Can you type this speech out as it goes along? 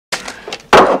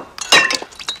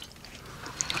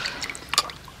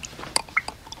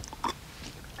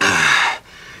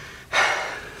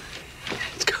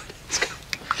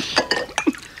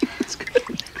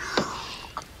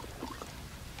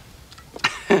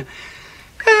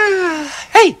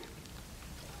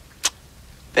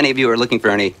If any of you are looking for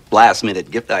any last-minute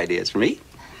gift ideas for me,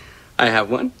 I have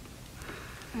one.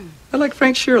 I like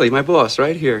Frank Shirley, my boss,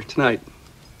 right here tonight.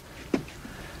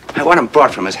 I want him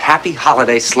brought from his happy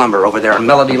holiday slumber over there in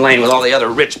Melody Lane with all the other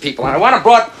rich people, and I want him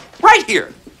brought right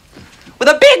here with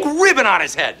a big ribbon on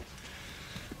his head.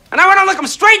 And I want to look him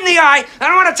straight in the eye, and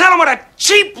I want to tell him what a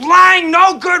cheap, lying,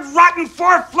 no-good, rotten,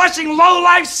 four-flushing,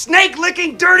 low-life,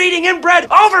 snake-licking, dirt-eating, inbred,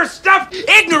 overstuffed,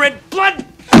 ignorant,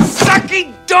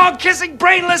 blood-sucking, dog-kissing,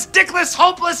 brainless, dickless,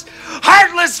 hopeless,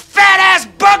 heartless, fat-ass,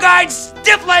 bug-eyed,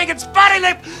 stiff-legged,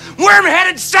 spotty-lipped,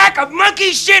 worm-headed sack of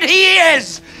monkey shit he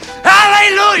is!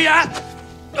 Hallelujah!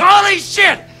 Holy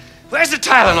shit! Where's the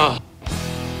Tylenol?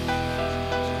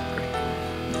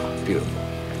 Beautiful.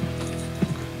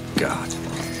 God.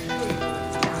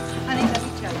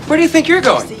 Where do you think you're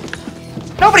going?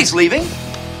 Nobody's leaving.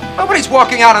 Nobody's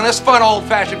walking out on this fun,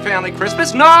 old-fashioned family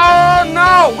Christmas. No,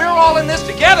 no, we're all in this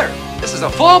together. This is a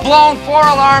full-blown,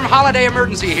 four-alarm holiday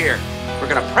emergency here. We're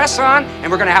gonna press on, and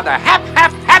we're gonna have the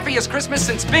happiest Christmas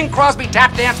since Bing Crosby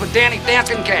tap danced with Danny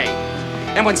Danskin Kay.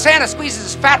 And when Santa squeezes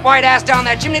his fat white ass down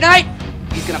that chimney tonight,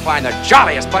 he's gonna find the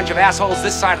jolliest bunch of assholes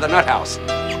this side of the nut house.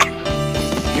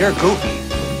 You're goofy.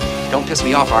 Don't piss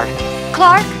me off, Art.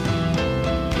 Clark,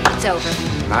 it's over.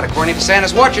 Not according to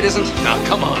Santa's watch, it isn't. Now,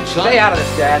 come on, son. Stay out of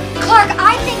this, Dad. Clark,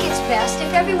 I think it's best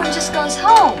if everyone just goes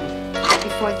home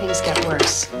before things get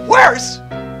worse. Worse?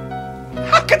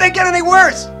 How could they get any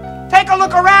worse? Take a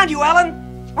look around you, Ellen.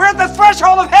 We're at the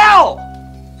threshold of hell.